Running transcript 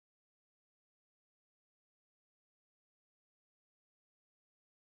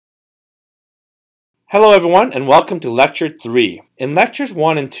Hello everyone and welcome to Lecture 3. In Lectures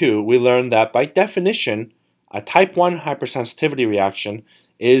 1 and 2, we learned that by definition, a type 1 hypersensitivity reaction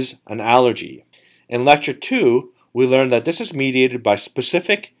is an allergy. In Lecture 2, we learned that this is mediated by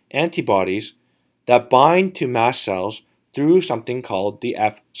specific antibodies that bind to mast cells through something called the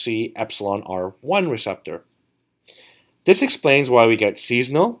Fc epsilon R1 receptor. This explains why we get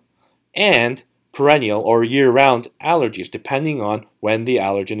seasonal and perennial or year-round allergies depending on when the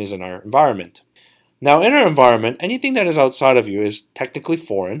allergen is in our environment. Now, in our environment, anything that is outside of you is technically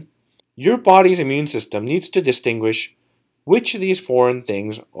foreign. Your body's immune system needs to distinguish which of these foreign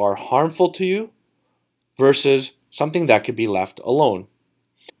things are harmful to you versus something that could be left alone.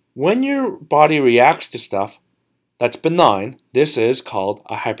 When your body reacts to stuff that's benign, this is called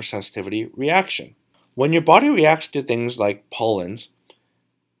a hypersensitivity reaction. When your body reacts to things like pollens,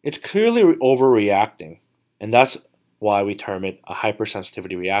 it's clearly overreacting, and that's why we term it a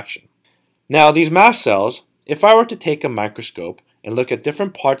hypersensitivity reaction. Now, these mast cells, if I were to take a microscope and look at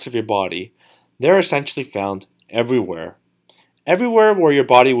different parts of your body, they're essentially found everywhere. Everywhere where your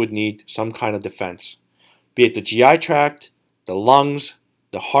body would need some kind of defense, be it the GI tract, the lungs,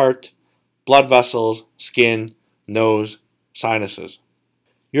 the heart, blood vessels, skin, nose, sinuses.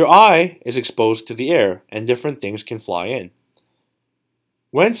 Your eye is exposed to the air and different things can fly in.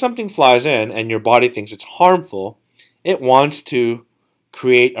 When something flies in and your body thinks it's harmful, it wants to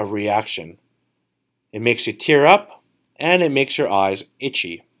create a reaction. It makes you tear up and it makes your eyes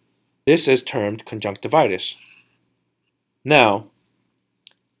itchy. This is termed conjunctivitis. Now,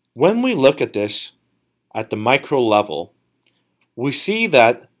 when we look at this at the micro level, we see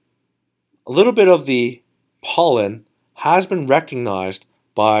that a little bit of the pollen has been recognized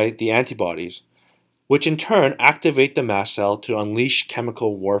by the antibodies, which in turn activate the mast cell to unleash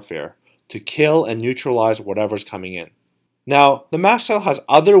chemical warfare, to kill and neutralize whatever's coming in. Now, the mast cell has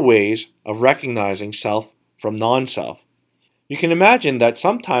other ways of recognizing self from non-self. You can imagine that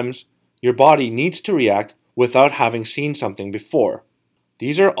sometimes your body needs to react without having seen something before.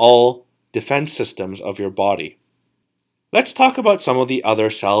 These are all defense systems of your body. Let's talk about some of the other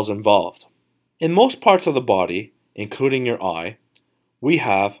cells involved. In most parts of the body, including your eye, we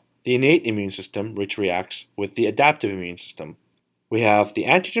have the innate immune system, which reacts with the adaptive immune system. We have the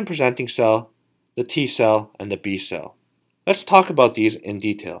antigen presenting cell, the T cell, and the B cell. Let's talk about these in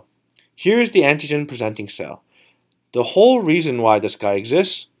detail. Here is the antigen presenting cell. The whole reason why this guy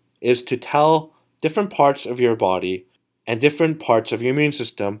exists is to tell different parts of your body and different parts of your immune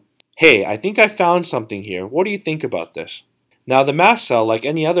system, hey, I think I found something here. What do you think about this? Now, the mast cell, like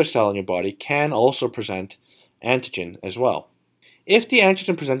any other cell in your body, can also present antigen as well. If the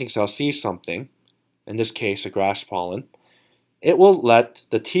antigen presenting cell sees something, in this case a grass pollen, it will let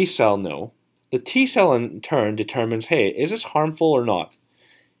the T cell know. The T cell in turn determines, hey, is this harmful or not?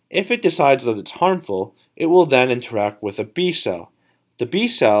 If it decides that it's harmful, it will then interact with a B cell. The B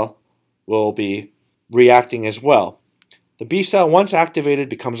cell will be reacting as well. The B cell, once activated,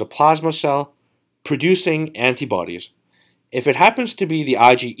 becomes a plasma cell, producing antibodies. If it happens to be the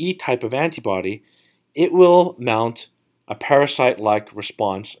IgE type of antibody, it will mount a parasite-like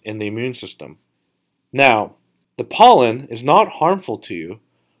response in the immune system. Now, the pollen is not harmful to you,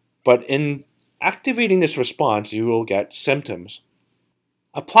 but in activating this response, you will get symptoms.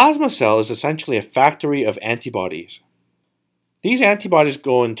 A plasma cell is essentially a factory of antibodies. These antibodies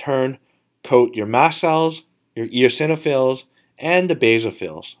go in turn coat your mast cells, your eosinophils, and the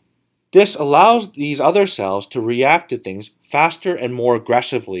basophils. This allows these other cells to react to things faster and more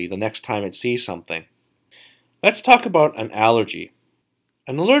aggressively the next time it sees something. Let's talk about an allergy.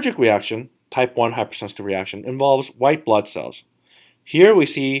 An allergic reaction, type 1 hypersensitive reaction, involves white blood cells. Here we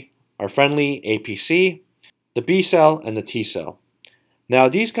see our friendly APC, the B cell, and the T cell. Now,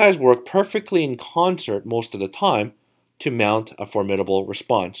 these guys work perfectly in concert most of the time to mount a formidable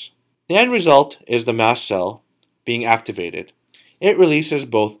response. The end result is the mast cell being activated. It releases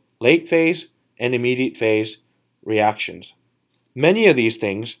both late phase and immediate phase reactions. Many of these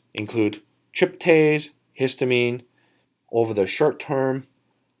things include tryptase, histamine, over the short term.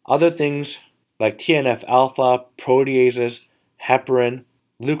 Other things like TNF-alpha, proteases, heparin,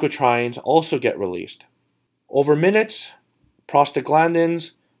 leukotrienes also get released. Over minutes,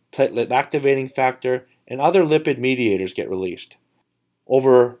 prostaglandins, platelet activating factor, and other lipid mediators get released.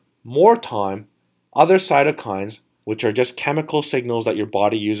 Over more time, other cytokines, which are just chemical signals that your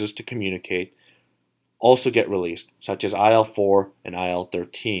body uses to communicate, also get released, such as IL-4 and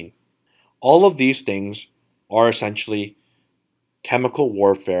IL-13. All of these things are essentially chemical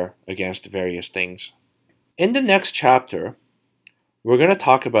warfare against various things. In the next chapter, we're going to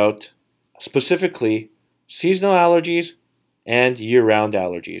talk about specifically seasonal allergies and year-round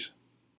allergies.